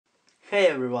Hey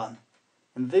everyone!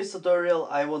 In this tutorial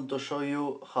I want to show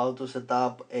you how to set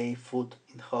up a foot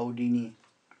in Houdini.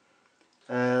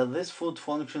 This foot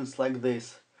functions like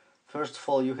this. First of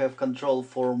all, you have control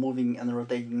for moving and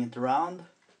rotating it around.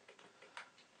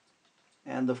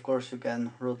 And of course you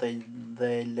can rotate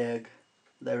the leg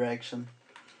direction.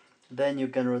 Then you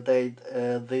can rotate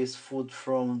this foot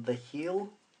from the heel,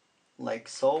 like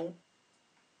so.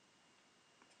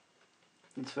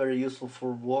 It's very useful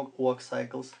for walk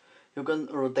cycles. You can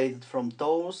rotate it from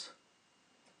toes.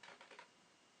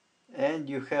 And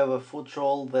you have a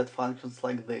footroll that functions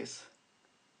like this.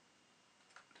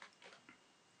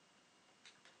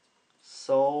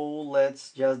 So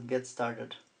let's just get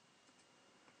started.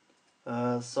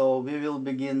 So we will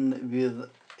begin with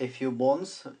a few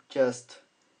bones, just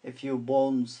a few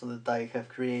bones that I have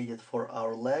created for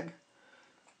our leg.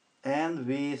 And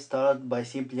we start by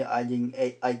simply adding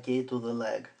a IK to the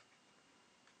leg.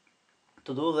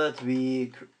 To do that,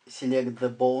 we select the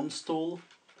bones tool.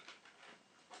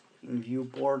 In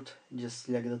viewport, just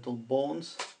select the tool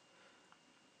bones.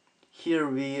 Here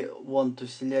we want to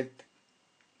select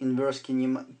inverse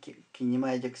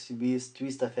kinematics with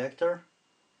twist effector.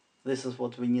 This is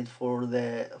what we need for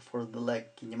the leg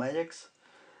kinematics.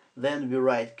 Then we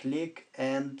right click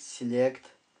and select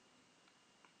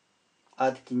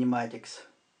add kinematics.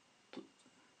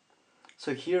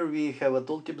 So here we have a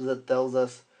tooltip that tells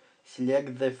us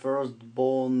select the first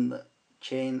bone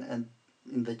chain and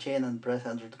in the chain and press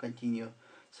enter to continue.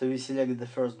 So we select the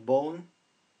first bone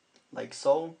like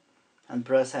so and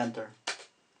press enter.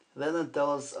 Then it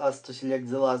tells us to select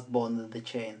the last bone in the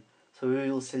chain. So we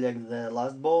will select the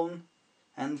last bone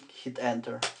and hit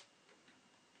enter.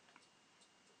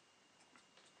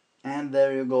 And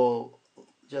there you go.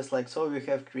 Just like so, we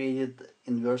have created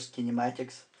inverse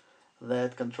kinematics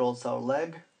that controls our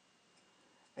leg.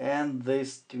 And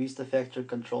this twist effector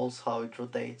controls how it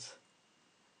rotates.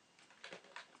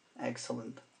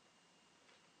 Excellent.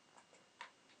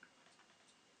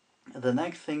 The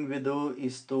next thing we do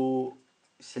is to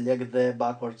select the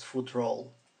backwards foot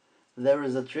roll. There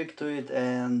is a trick to it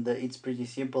and it's pretty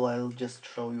simple. I'll just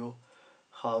show you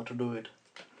how to do it.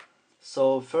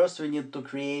 So first we need to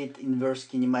create inverse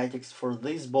kinematics for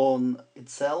this bone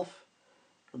itself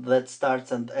that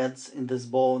starts and ends in this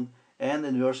bone, and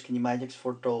inverse kinematics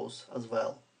for toes as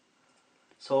well.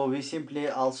 So we simply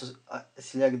also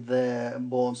select the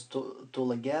bones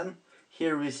tool again.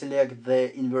 Here we select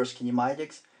the inverse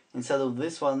kinematics. Instead of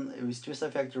this one with twist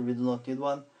effector, we do not need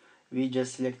one. We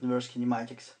just select inverse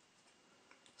kinematics.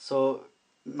 So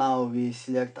now we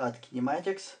select add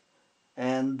kinematics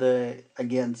and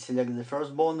again select the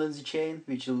first bone in the chain,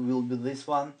 which will be this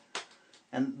one,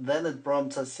 and then it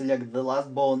prompts us select the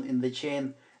last bone in the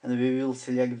chain, and we will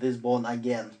select this bone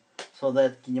again, so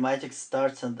that kinematics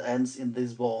starts and ends in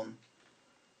this bone.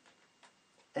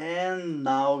 And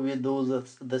now we do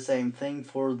the same thing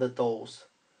for the toes.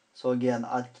 So again,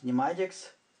 add kinematics,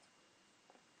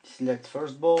 select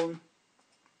first bone,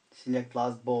 select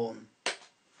last bone.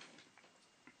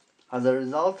 As a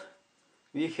result,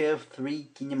 we have three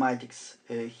kinematics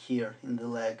here in the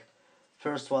leg.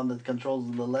 First one that controls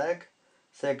the leg,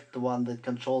 second one that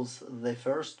controls the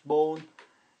first bone,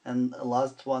 and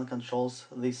last one controls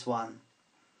this one.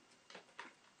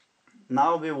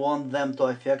 Now we want them to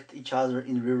affect each other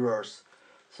in reverse,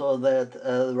 so that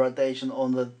rotation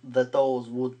on the toes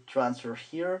would transfer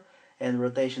here, and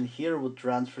rotation here would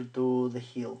transfer to the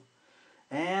heel.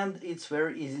 And it's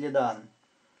very easily done.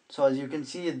 So as you can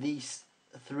see, these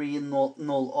three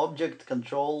null objects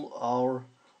control our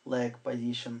leg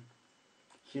position.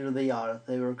 Here they are.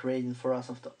 They were created for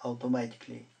us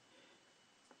automatically.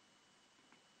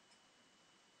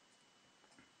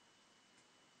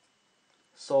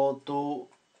 So to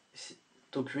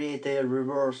create a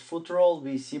reverse foot roll,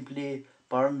 we simply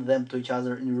parent them to each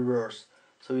other in reverse.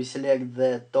 So we select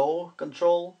the toe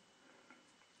control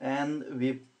and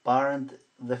we parent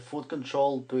the foot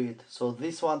control to it. So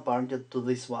this one parented to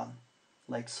this one,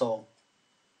 like so.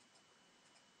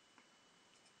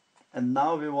 And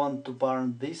now we want to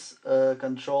parent this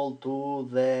control to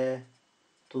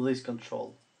this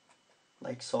control,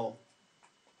 like so.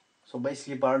 So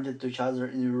basically parented to each other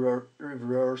in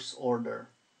reverse order,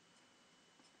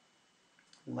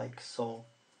 like so.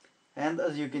 And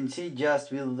as you can see,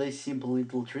 just with this simple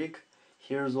little trick,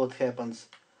 here's what happens.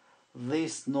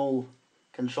 This null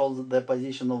controls the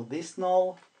position of this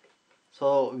null,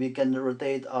 so we can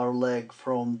rotate our leg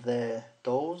from the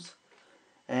toes,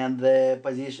 and the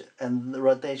position and the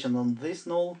rotation on this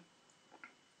null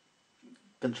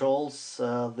controls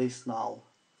this null.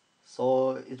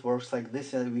 So it works like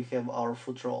this, and we have our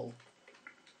foot roll.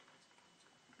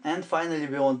 And finally,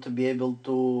 we want to be able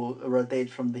to rotate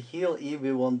from the heel if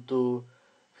we want to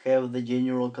have the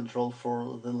general control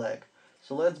for the leg.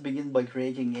 So let's begin by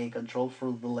creating a control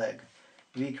for the leg.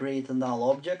 We create a null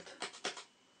object,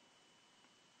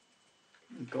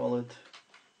 we call it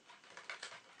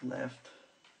left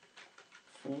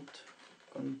foot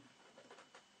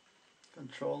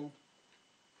control.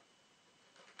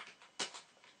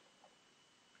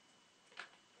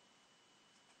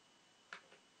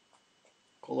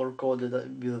 Color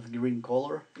coded with green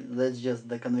color. That's just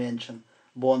the convention.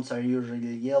 Bonds are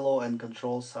usually yellow and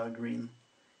controls are green.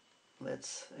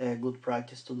 That's a good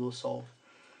practice to do so.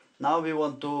 Now we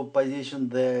want to position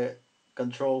the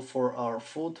control for our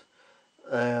foot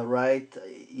right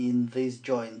in this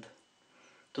joint.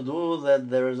 To do that,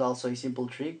 there is also a simple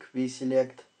trick. We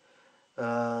select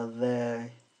the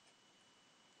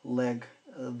leg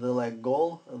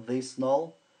goal, this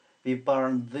null. We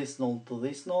parent this null to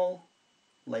this null,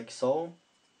 like so.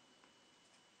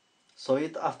 So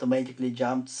it automatically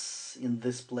jumps in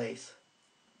this place.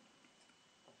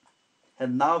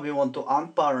 And now we want to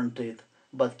unparent it,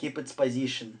 but keep its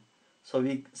position. So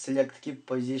we select keep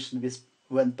position with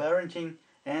when parenting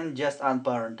and just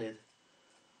unparent it.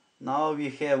 Now we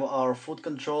have our foot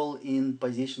control in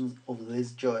position of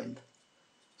this joint.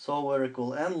 So very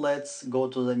cool. And let's go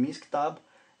to the MISC tab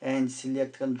and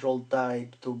select control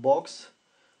type to box.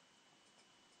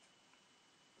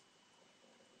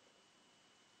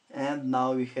 And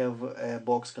now we have a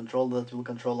box control that will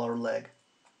control our leg.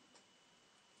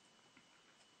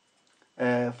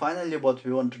 Finally, what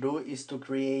we want to do is to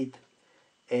create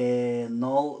a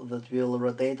null that will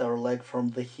rotate our leg from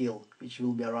the heel, which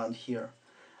will be around here.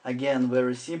 Again,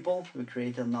 very simple. We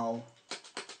create a null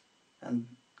and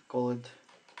call it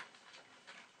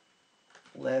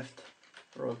left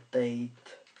rotate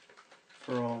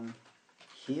from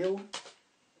heel.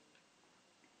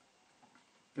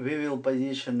 We will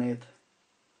position it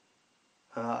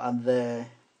at the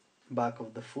back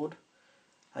of the foot.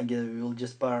 Again, we will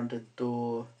just parent it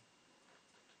to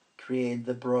create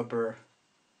the proper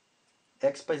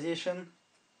X position.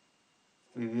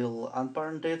 We will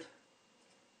unparent it,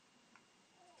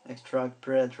 extract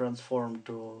pre-transform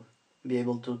to be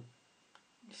able to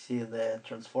see the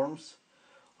transforms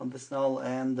on this null,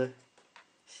 and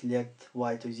select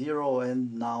Y to 0,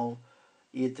 and now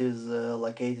it is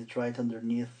located right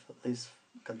underneath this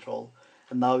control,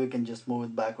 and now we can just move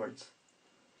it backwards.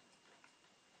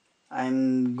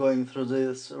 I'm going through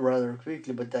this rather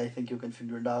quickly, but I think you can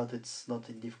figure it out. It's not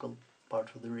a difficult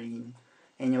part of the rigging.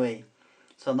 Anyway,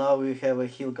 so now we have a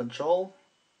heel control.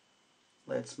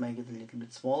 Let's make it a little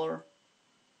bit smaller.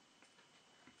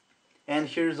 And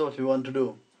here's what we want to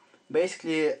do.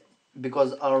 Basically,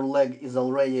 because our leg is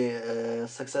already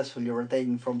successfully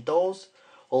rotating from toes,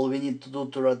 all we need to do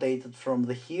to rotate it from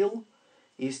the heel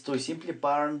is to simply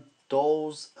parent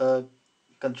toes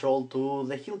control to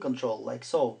the heel control, like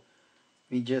so.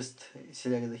 We just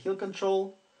select the heel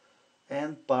control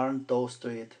and parent toes to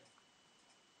it.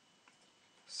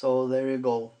 So there you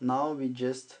go. Now we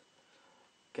just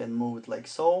can move it like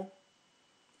so,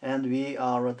 and we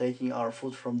are rotating our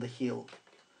foot from the heel.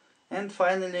 And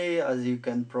finally, as you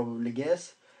can probably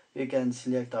guess, we can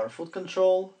select our foot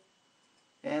control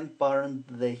and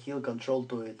parent the heel control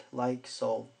to it, like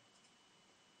so.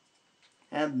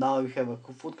 And now we have a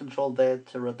foot control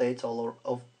that rotates all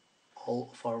of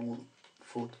our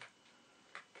foot.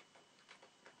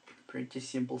 Pretty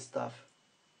simple stuff.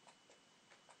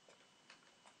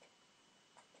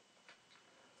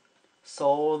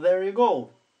 So there you go.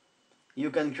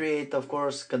 You can create, of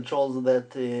course, controls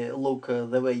that look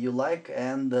the way you like,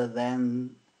 and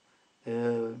then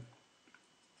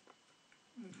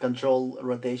control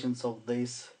rotations of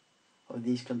these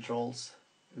controls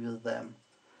with them.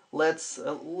 Let's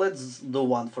do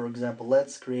one. For example,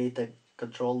 let's create a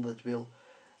control that will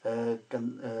do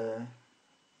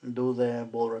the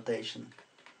ball rotation.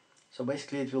 So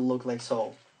basically it will look like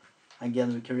so.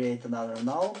 Again, we create another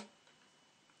null.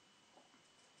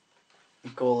 We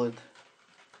call it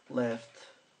left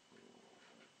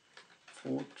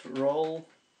foot roll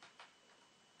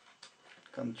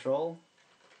control.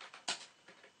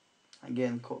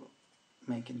 Again,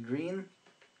 make it green.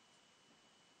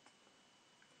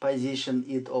 Position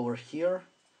it over here.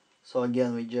 So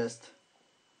again, we just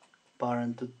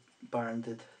parent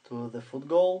it to the foot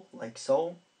goal, like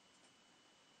so.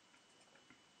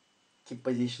 Keep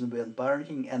position when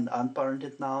parenting and unparent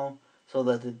it now, so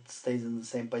that it stays in the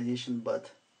same position, but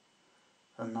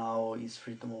now is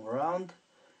free to move around.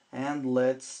 And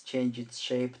let's change its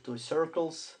shape to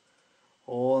circles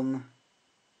on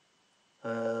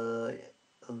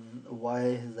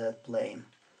YZ plane.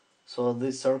 So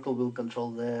this circle will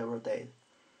control the rotate.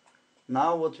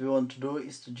 Now what we want to do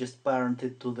is to just parent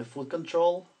it to the foot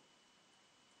control,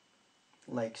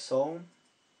 like so.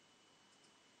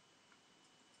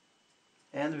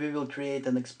 And we will create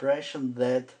an expression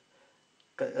that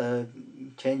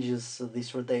changes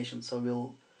this rotation. So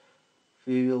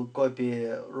we will copy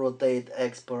rotate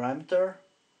x parameter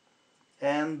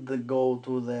and go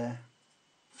to the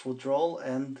footroll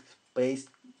and paste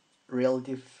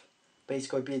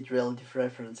copied relative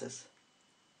references.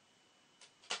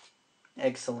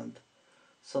 Excellent.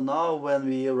 So now when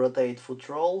we rotate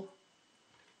footroll,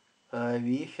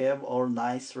 we have our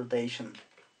nice rotation,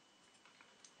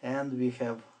 and we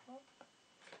have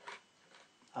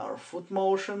our foot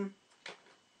motion,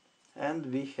 and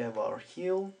we have our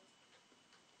heel,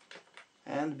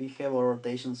 and we have our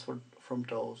rotations from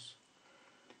toes.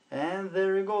 And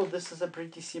there you go. This is a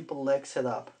pretty simple leg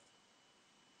setup.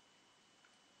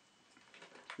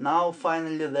 Now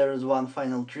finally there is one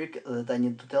final trick that I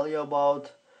need to tell you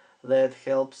about that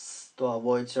helps to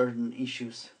avoid certain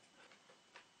issues.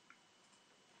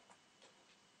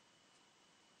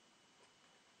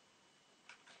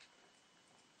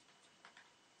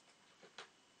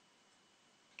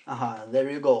 Aha, there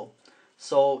you go.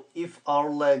 So if our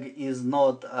leg is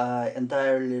not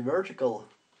entirely vertical,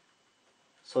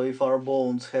 so if our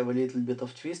bones have a little bit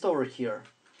of twist over here,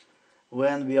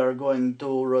 when we are going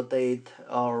to rotate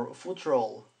our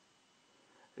footroll,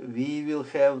 we will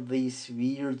have these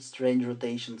weird strange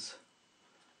rotations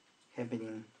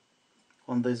happening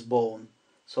on this bone.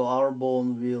 So our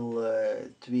bone will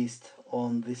twist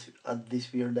on this at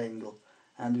this weird angle,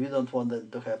 and we don't want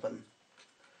that to happen.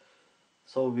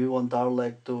 So we want our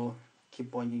leg to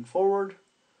keep pointing forward,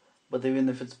 but even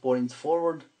if it points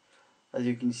forward, as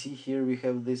you can see here, we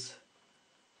have this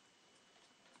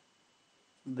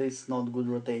not good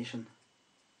rotation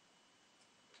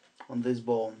on this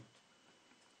bone.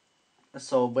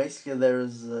 So basically there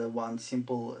is one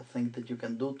simple thing that you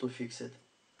can do to fix it.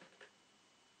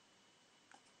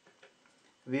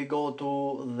 We go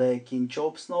to the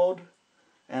Kinchops node,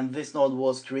 and this node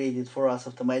was created for us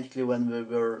automatically when we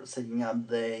were setting up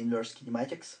the inverse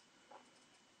kinematics.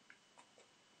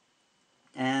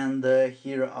 And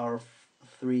here are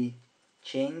three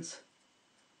chains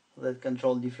that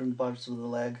control different parts of the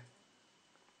leg.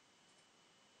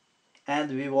 And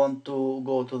we want to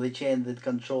go to the chain that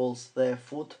controls the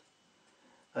foot,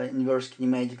 inverse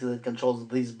kinematics that controls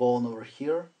this bone over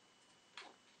here,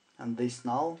 and this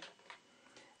null.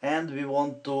 And we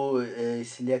want to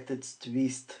select its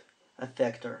twist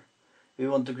effector. We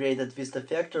want to create a twist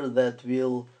effector that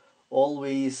will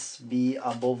always be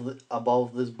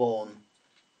above this bone,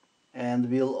 and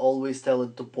will always tell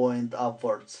it to point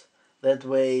upwards. That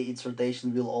way its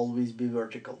rotation will always be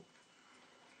vertical.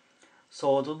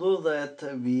 So to do that,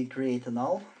 we create a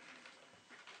null,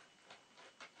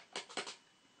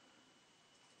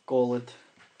 call it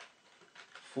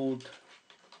foot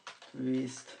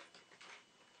twist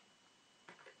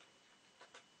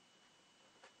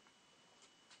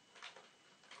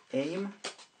aim,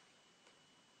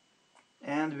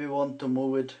 and we want to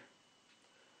move it.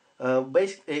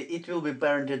 Basically, it will be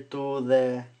parented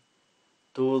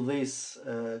to this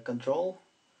control,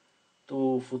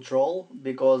 to footroll,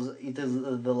 because it is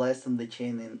the last in the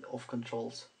chain of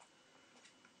controls.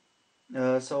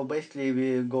 So basically,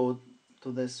 we go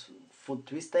to this foot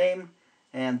twist aim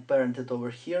and parent it over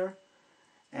here,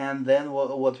 and then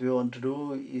what we want to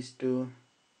do is to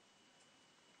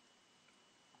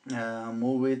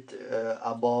move it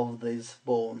above this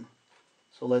bone.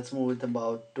 So let's move it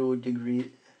about 2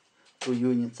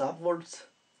 units upwards,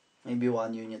 maybe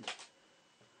 1 unit.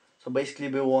 So basically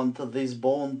we want this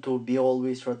bone to be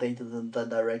always rotated in the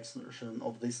direction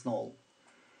of this null.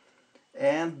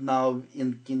 And now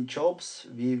in Kinchops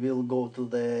we will go to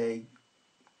the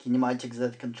kinematics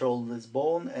that control this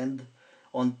bone and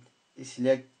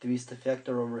select twist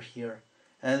effector over here,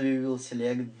 and we will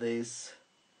select this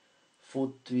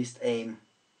foot twist aim.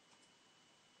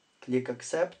 Click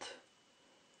accept,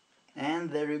 and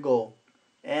there you go.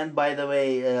 And by the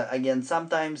way, again,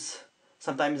 sometimes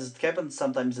it happens,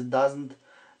 sometimes it doesn't,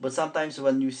 but sometimes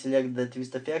when you select the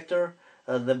twist effector,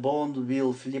 the bone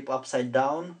will flip upside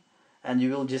down, and you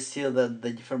will just see the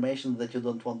deformation that you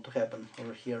don't want to happen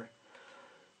over here.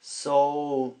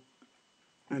 So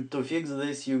to fix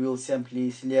this, you will simply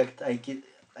select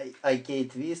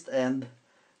IK twist and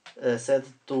set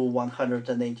it to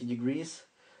 180 degrees,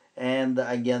 and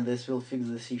again this will fix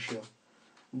this issue.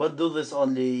 But do this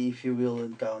only if you will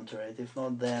encounter it. If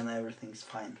not, then everything's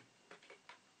fine.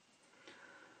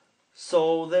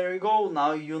 So there you go.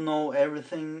 Now you know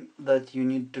everything that you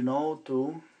need to know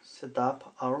to set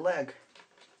up our leg.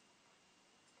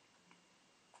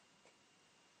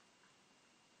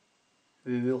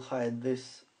 We will hide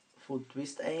this foot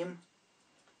twist aim,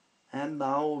 and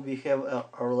now we have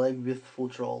our leg with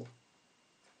footroll.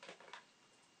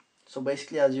 So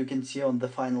basically, as you can see on the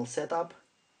final setup,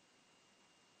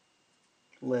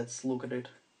 let's look at it.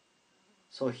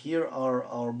 So here are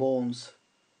our bones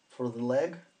for the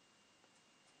leg.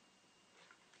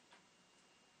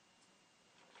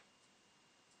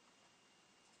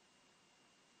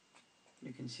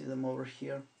 You can see them over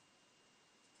here.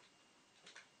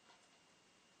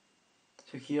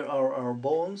 So here are our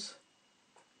bones,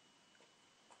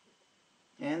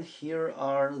 and here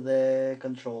are the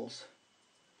controls.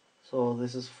 So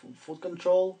this is foot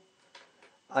control.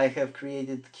 I have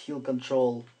created heel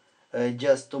control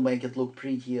just to make it look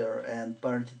prettier and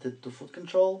parented it to foot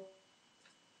control.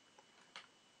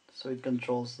 So it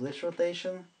controls this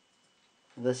rotation.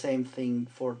 The same thing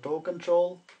for toe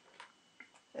control.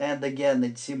 And again,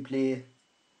 it's simply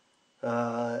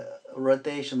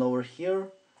rotation over here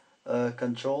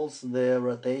controls the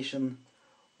rotation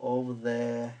of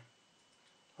the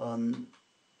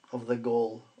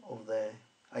goal of the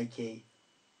IK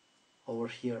over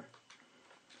here.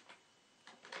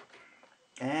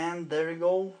 And there you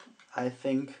go. I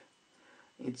think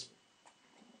it's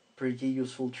pretty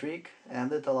useful trick,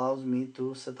 and it allows me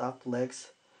to set up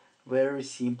legs very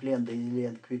simply and easily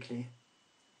and quickly.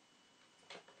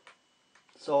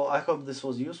 So I hope this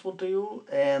was useful to you,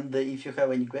 and if you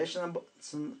have any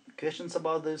questions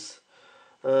about this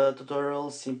tutorial,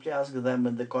 simply ask them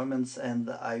in the comments and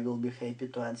I will be happy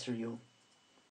to answer you.